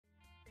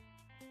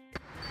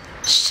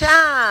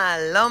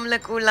שלום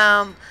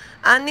לכולם,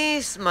 אני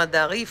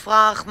סמדר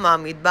יפרח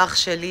מהמטבח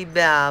שלי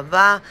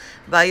באהבה,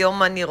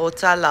 והיום אני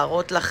רוצה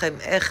להראות לכם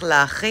איך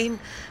להכין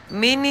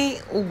מיני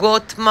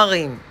עוגות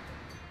תמרים.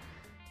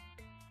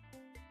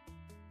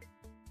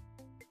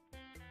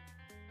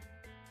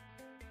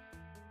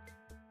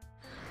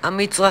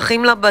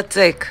 המצרכים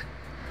לבצק: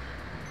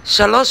 3.5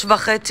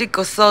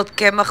 כוסות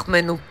קמח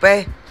מנופה,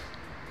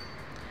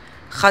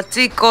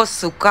 חצי כוס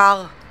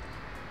סוכר,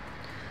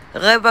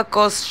 רבע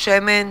כוס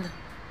שמן,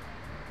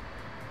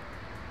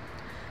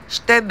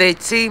 2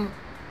 ביצים,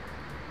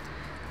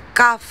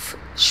 כף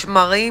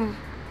שמרים,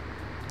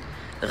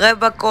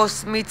 רבע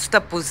כוס מיץ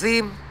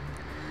תפוזים,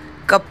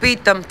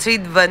 כפית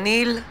תמצית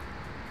וניל,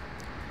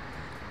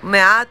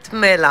 מעט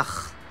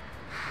מלח.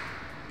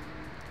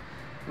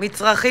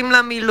 מצרכים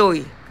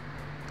למילוי: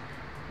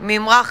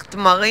 ממרח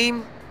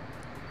תמרים,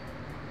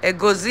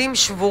 אגוזים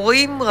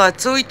שבורים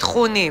רצוי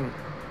טחונים,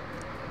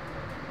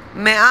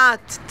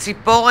 מעט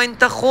ציפורן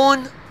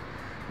טחון,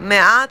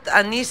 מעט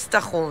אניס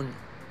טחון,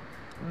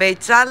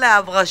 ביצה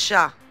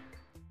להברשה.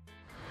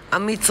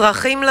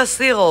 המצרכים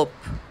לסירופ: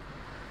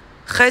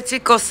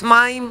 חצי כוס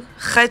מים,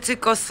 חצי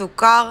כוס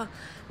סוכר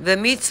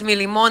ומיץ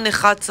מלימון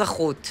אחד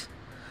סחוט.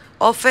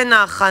 אופן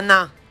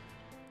ההכנה: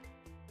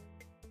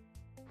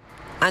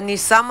 אני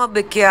שמה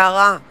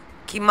בקערה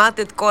כמעט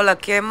את כל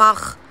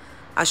הקמח,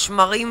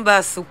 השמרים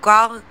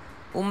והסוכר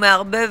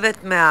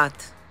ומערבבת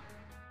מעט.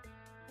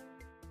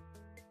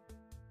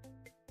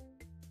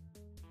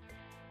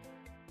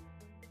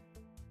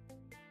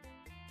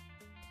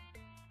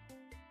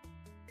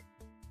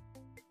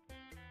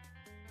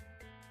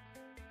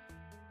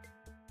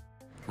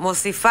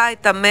 מוסיפה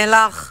את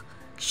המלח,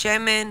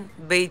 שמן,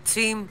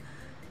 ביצים,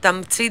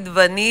 תמצית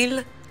וניל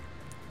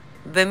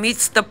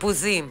ומיץ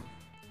תפוזים,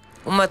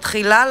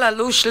 ומתחילה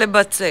ללוש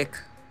לבצק.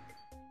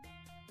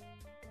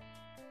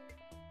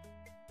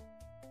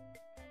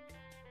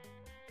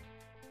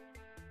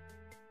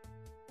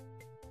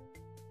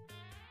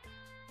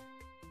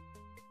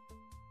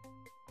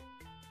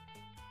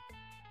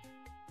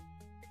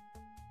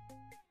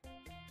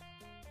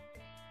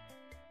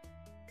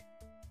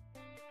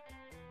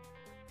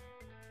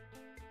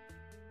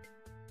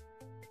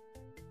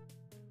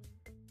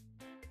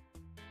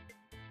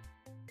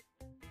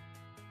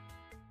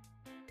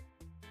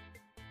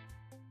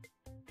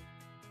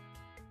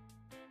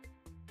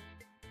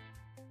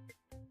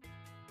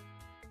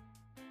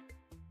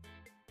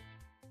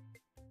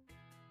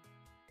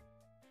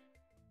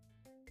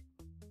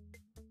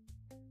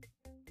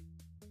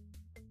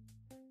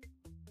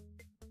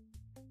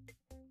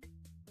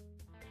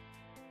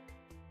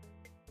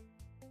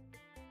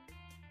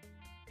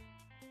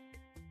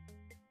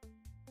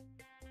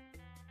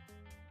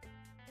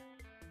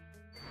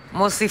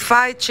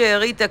 מוסיפה את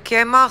שארית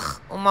הקמח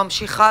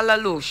וממשיכה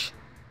ללוש.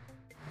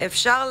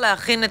 אפשר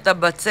להכין את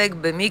הבצק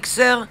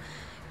במיקסר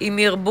עם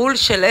ערבול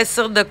של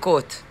 10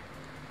 דקות.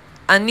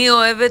 אני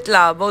אוהבת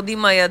לעבוד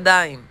עם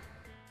הידיים.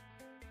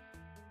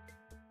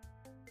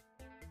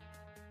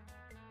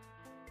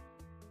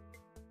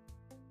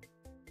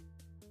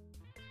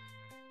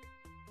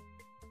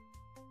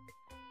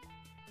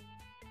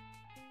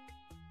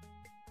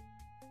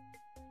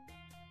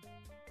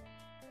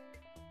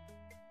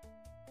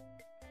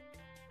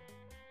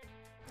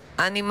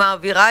 אני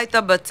מעבירה את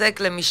הבצק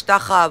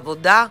למשטח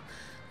העבודה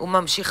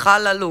וממשיכה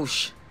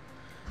ללוש.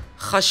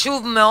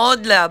 חשוב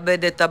מאוד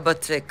לאבד את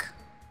הבצק.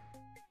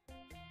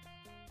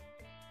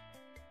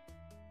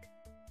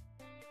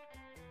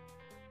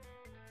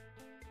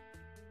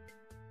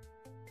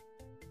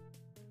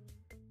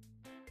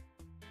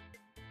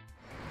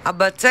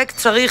 הבצק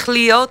צריך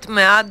להיות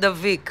מעט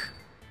דביק.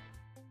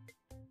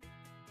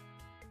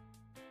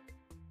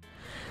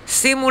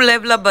 שימו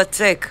לב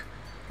לבצק,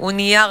 הוא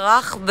נהיה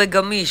רך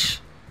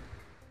וגמיש.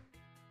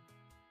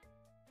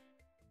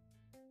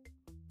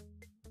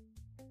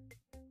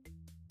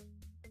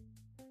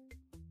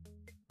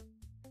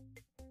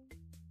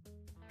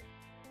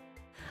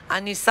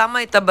 אני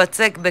שמה את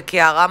הבצק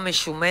בקערה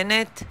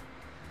משומנת,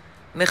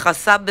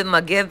 מכסה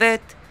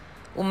במגבת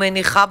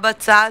ומניחה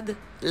בצד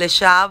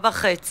לשעה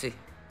וחצי.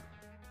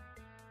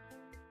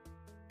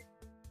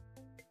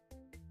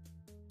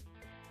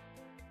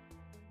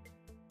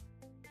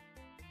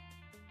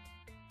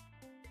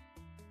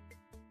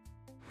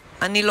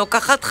 אני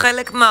לוקחת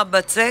חלק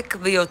מהבצק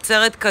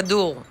ויוצרת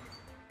כדור.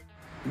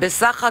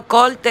 בסך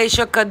הכל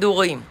 9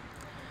 כדורים.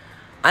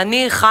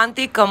 אני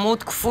הכנתי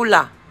כמות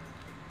כפולה.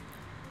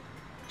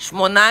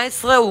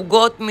 18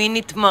 עוגות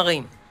מיני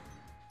תמרים.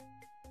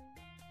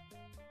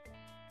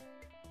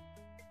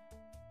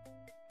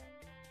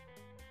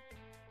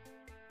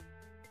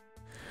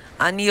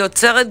 אני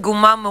יוצרת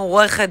גומה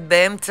מעורכת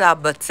באמצע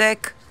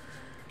הבצק,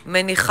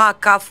 מניחה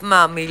כף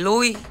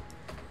מהמילוי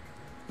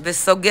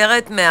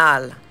וסוגרת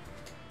מעל.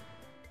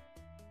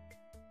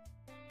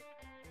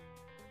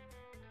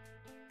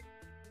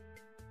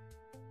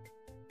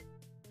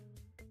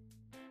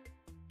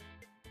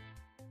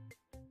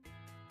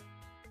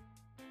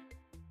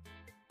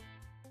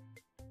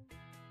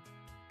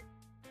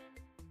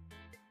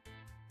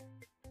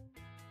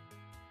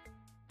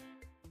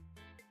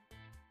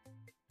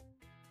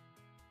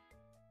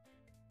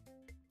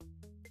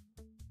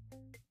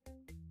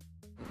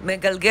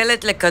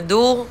 מגלגלת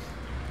לכדור,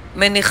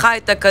 מניחה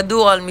את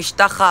הכדור על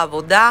משטח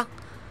העבודה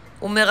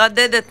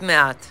ומרדדת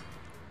מעט.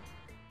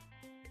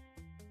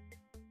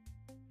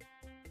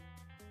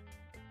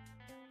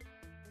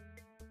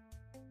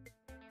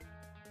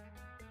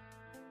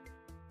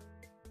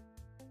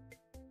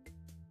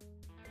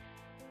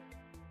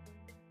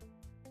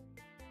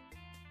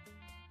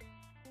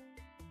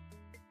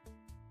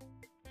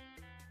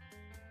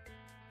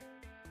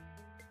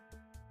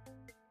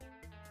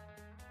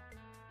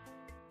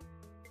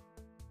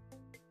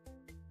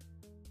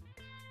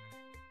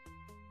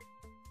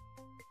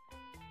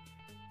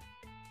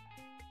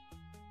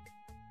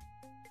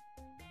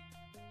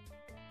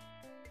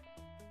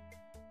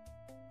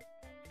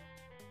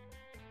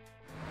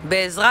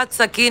 בעזרת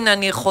סכין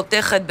אני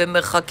חותכת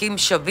במרחקים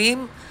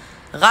שווים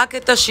רק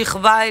את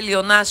השכבה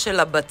העליונה של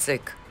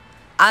הבצק,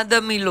 עד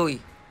המילוי.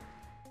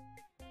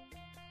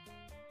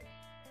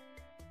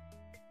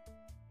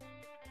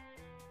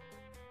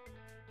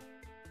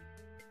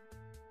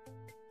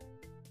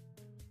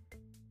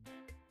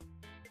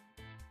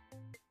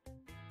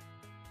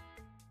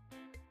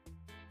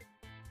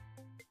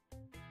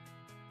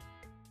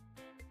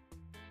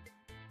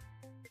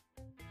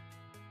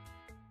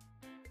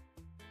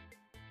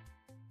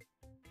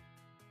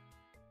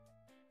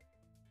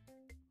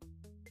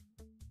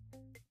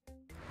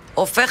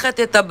 הופכת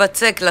את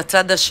הבצק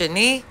לצד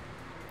השני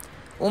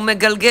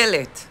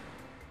ומגלגלת.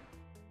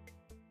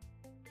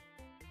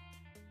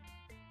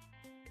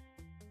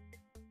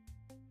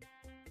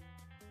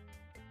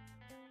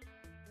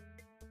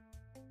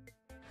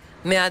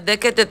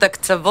 מהדקת את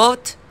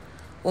הקצוות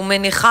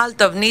ומניחה על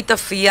תבנית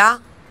אפייה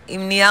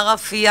עם נייר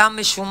אפייה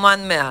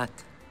משומן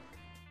מעט.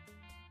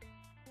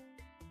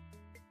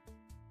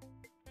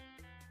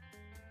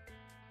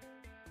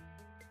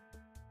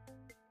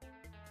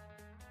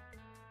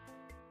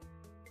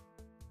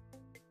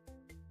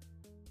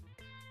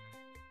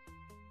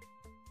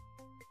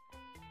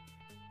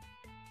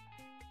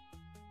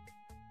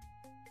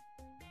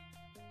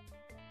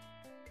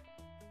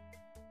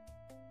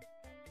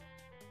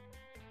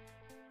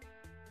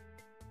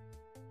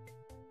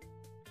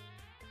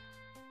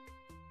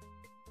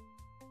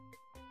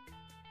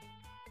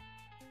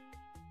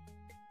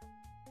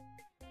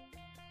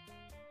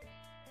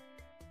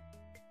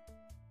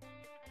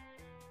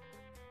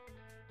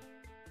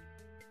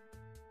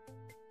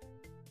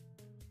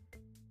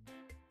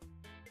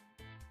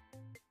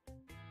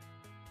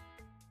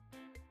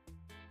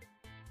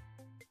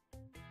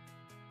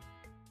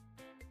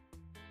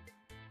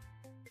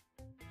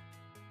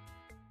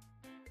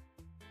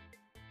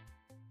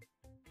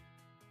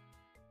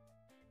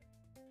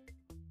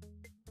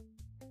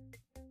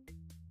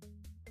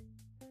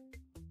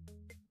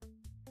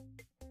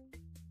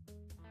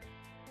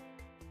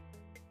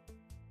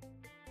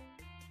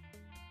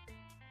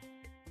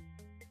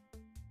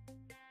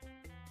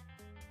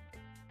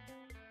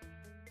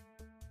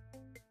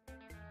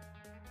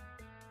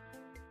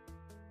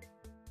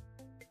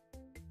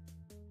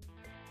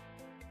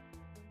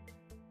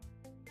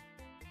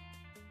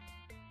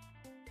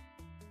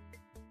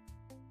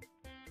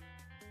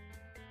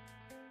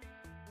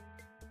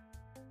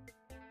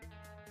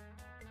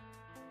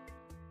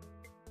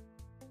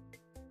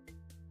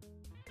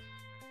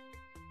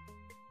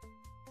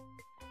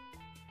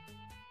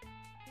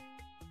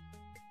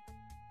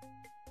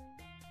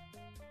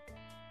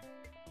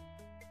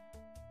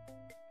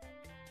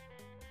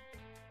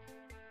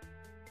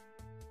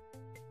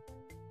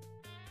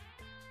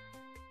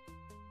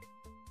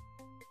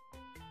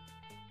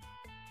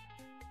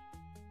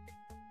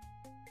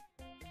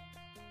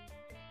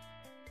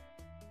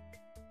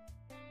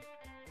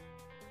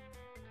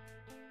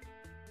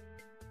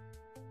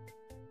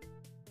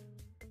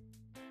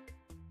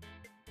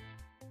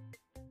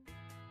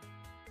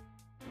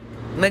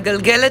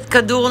 מגלגלת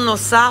כדור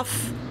נוסף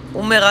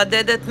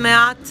ומרדדת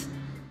מעט.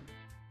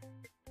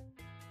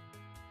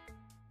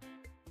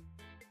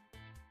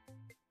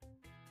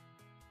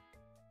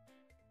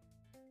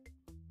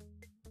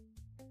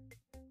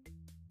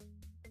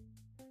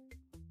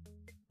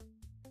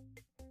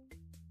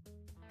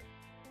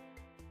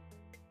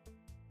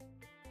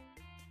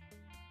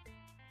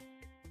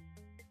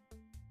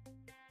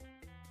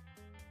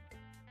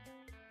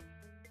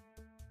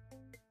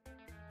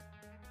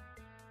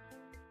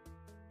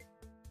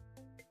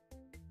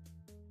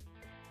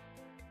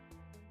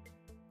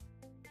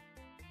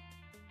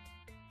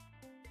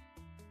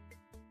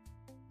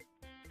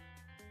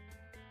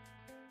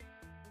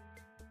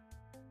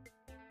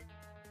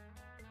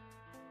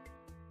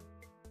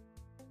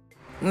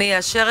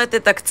 מיישרת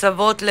את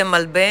הקצוות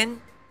למלבן.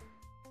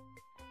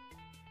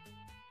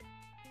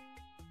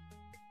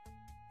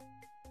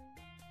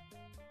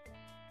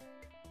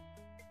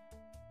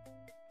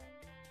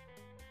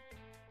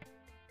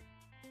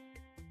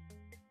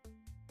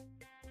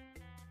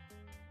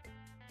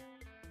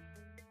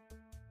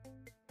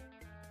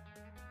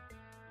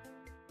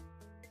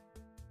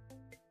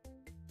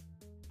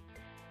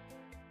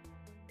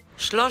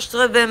 שלושת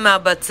רבעי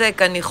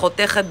מהבצק אני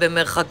חותכת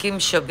במרחקים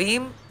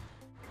שווים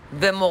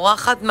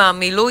ומורחת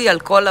מהמילוי על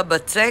כל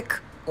הבצק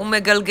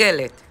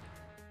ומגלגלת.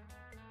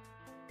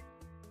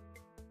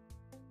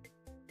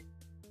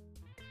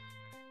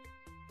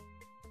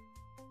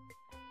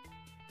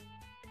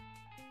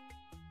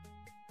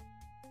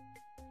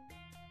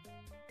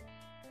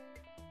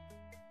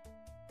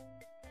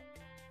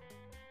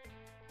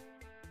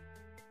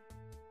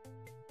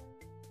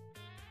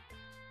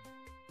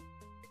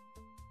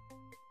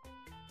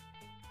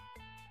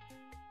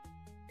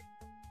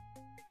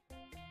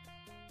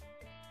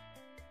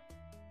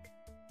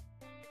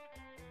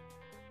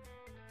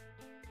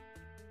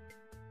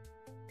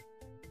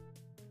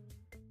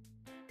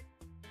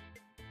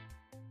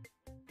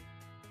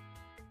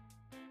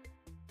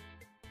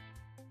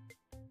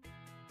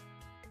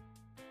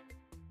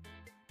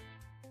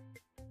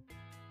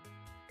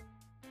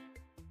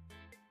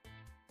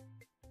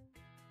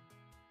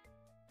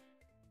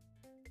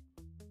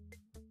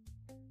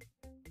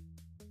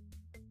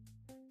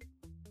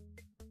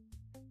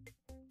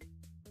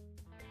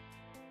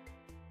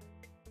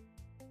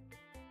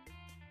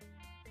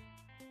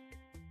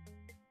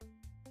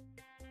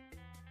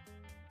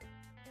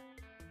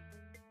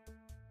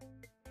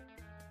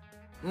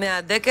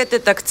 מהדקת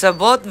את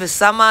הקצוות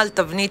ושמה על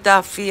תבנית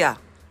האפייה.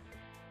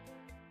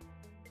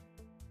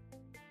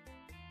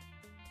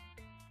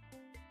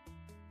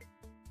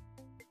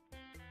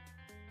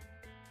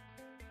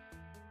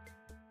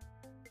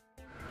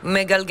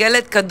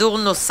 מגלגלת כדור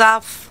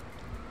נוסף,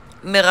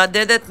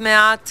 מרדדת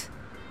מעט,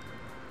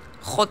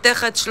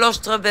 חותכת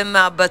 3/4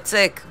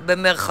 מהבצק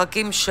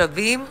במרחקים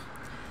שווים,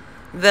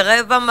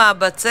 ורבע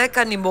מהבצק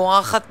אני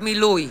מורחת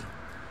מילוי.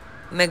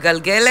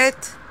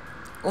 מגלגלת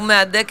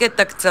ומהדקת את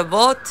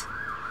הקצוות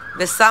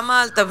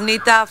ושמה על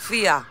תבנית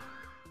האפייה.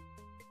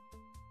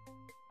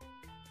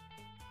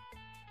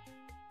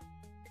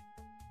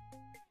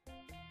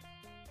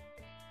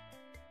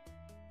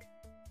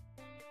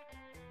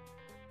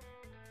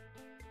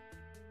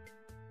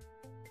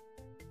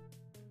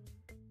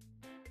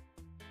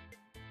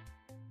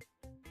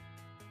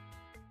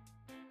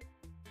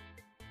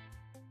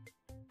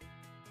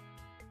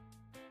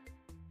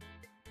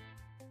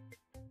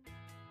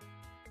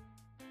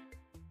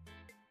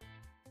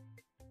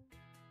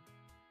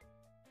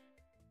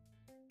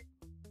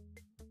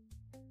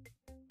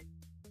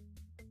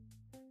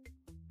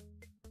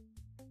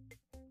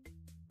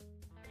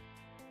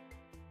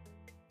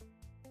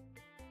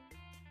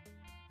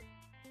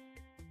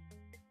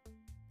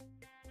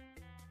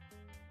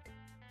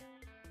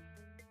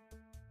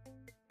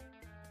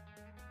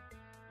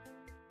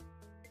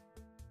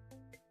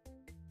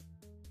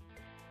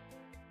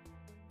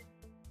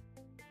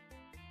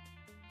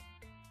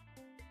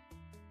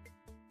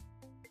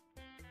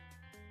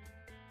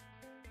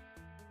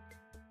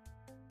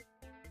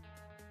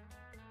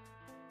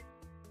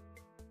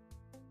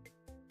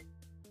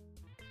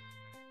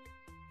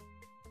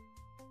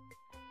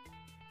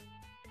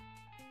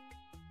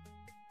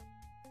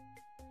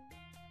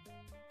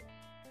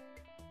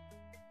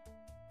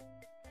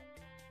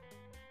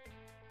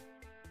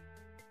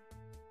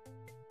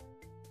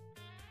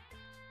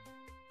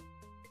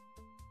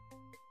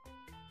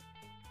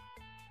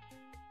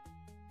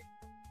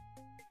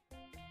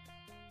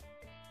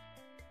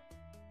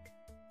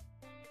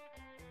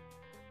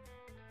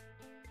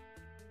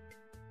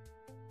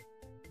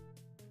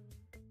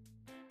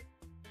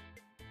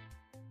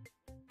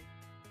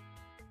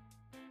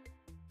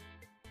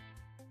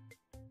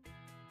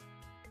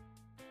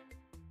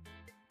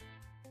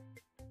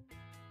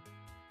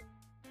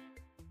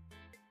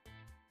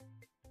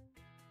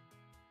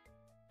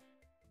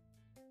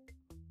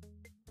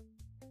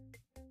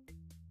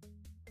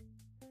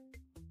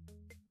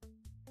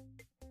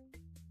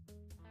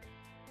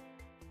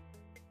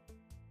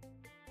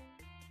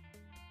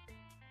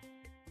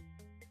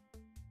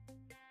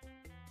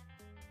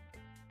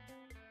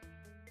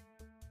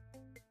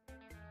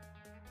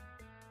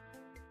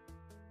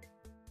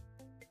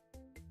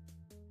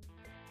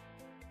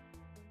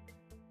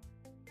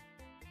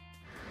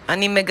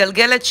 אני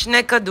מגלגלת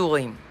 2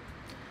 כדורים,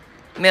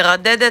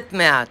 מרדדת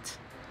מעט.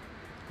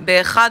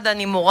 באחד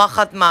אני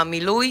מורחת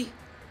מהמילוי,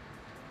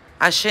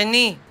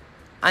 השני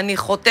אני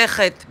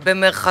חותכת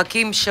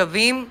במרחקים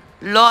שווים,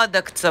 לא עד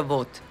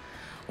הקצוות,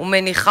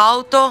 ומניחה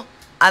אותו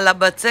על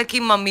הבצק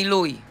עם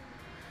המילוי.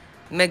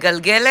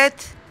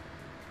 מגלגלת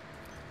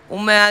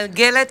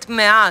ומעגלת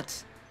מעט,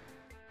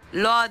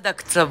 לא עד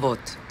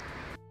הקצוות.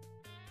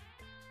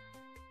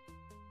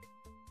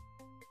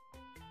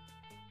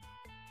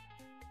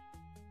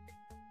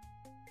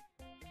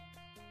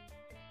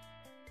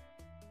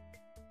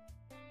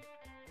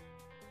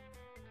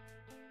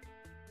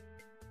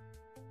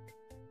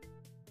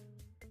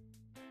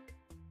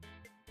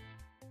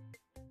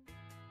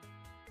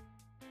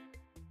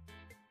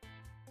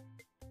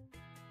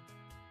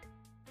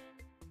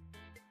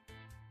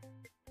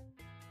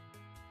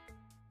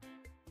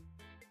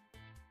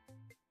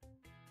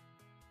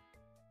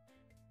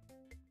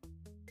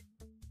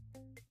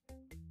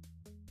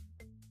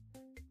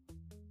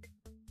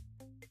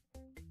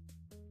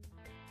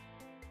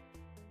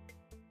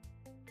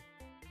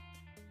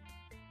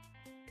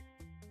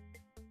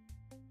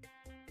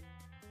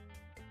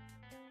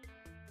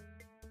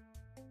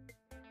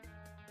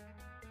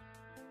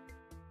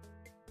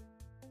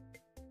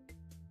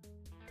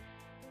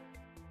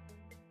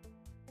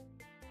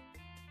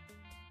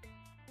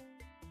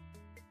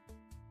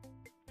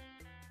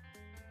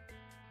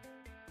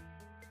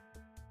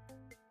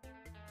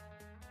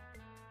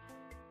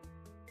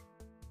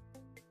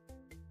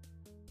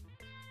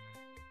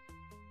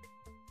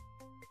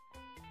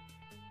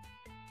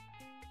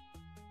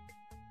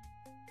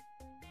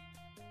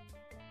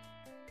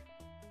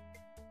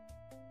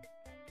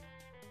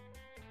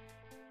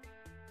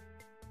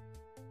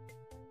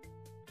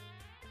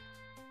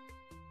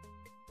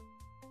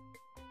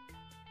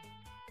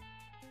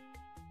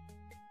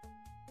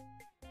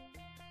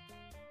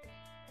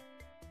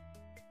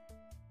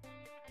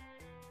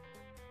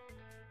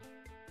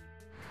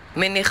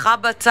 מניחה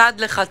בצד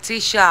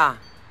לחצי שעה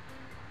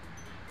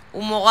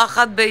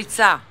ומורחת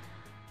ביצה.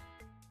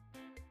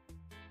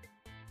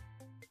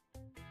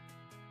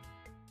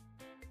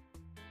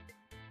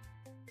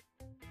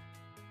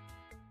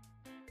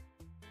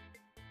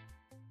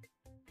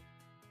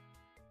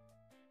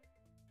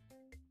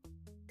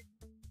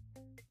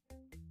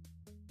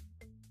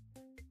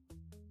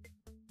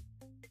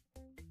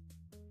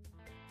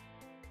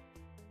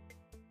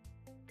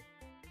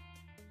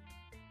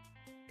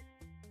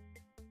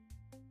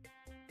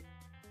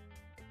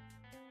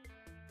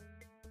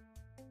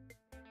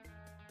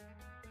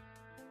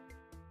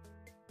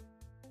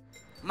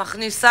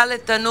 מכניסה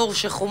לתנור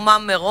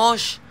שחומם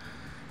מראש,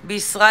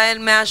 בישראל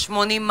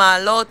 180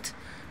 מעלות,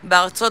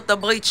 בארצות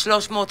הברית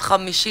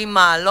 350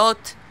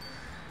 מעלות,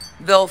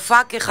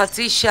 ועופה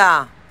כחצי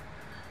שעה,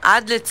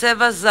 עד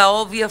לצבע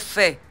זהוב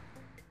יפה.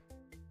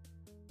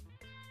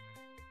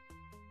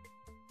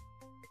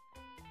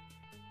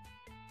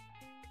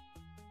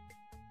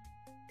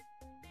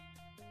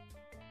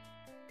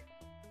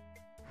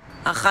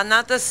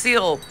 הכנת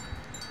הסירופ.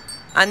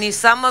 אני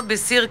שמה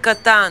בסיר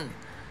קטן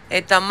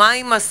את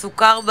המים,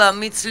 הסוכר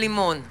והמיץ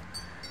לימון,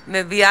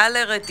 מביאה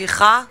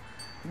לרתיחה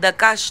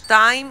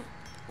דקה-שתיים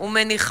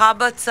ומניחה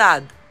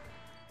בצד.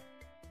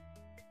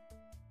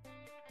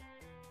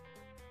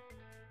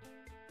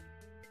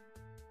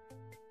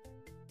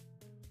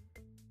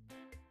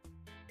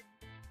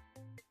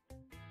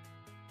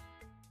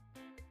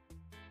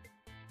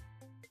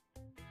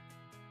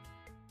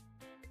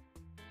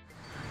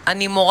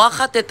 אני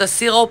מורחת את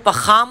הסירופ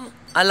החם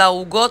על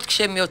העוגות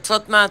כשהן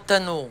יוצאות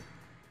מהתנור.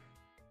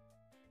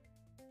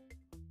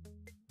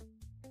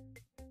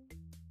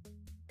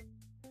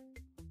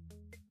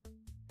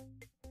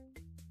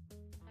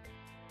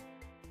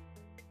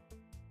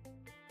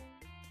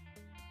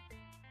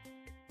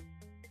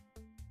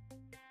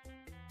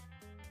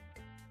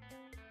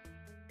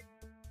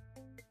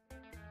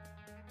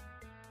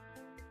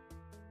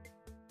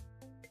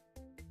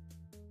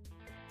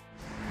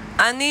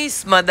 אני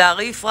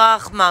סמדר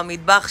יפרח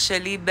מהמטבח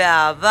שלי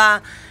באהבה.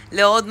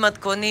 לעוד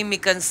מתכונים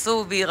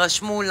ייכנסו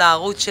וירשמו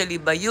לערוץ שלי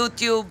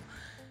ביוטיוב.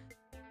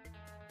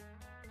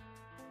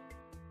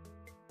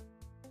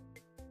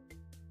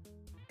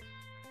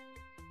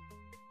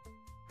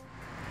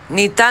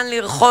 ניתן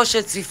לרכוש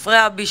את ספרי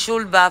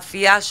הבישול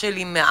באפייה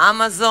שלי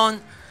מאמזון,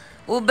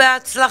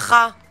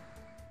 ובהצלחה.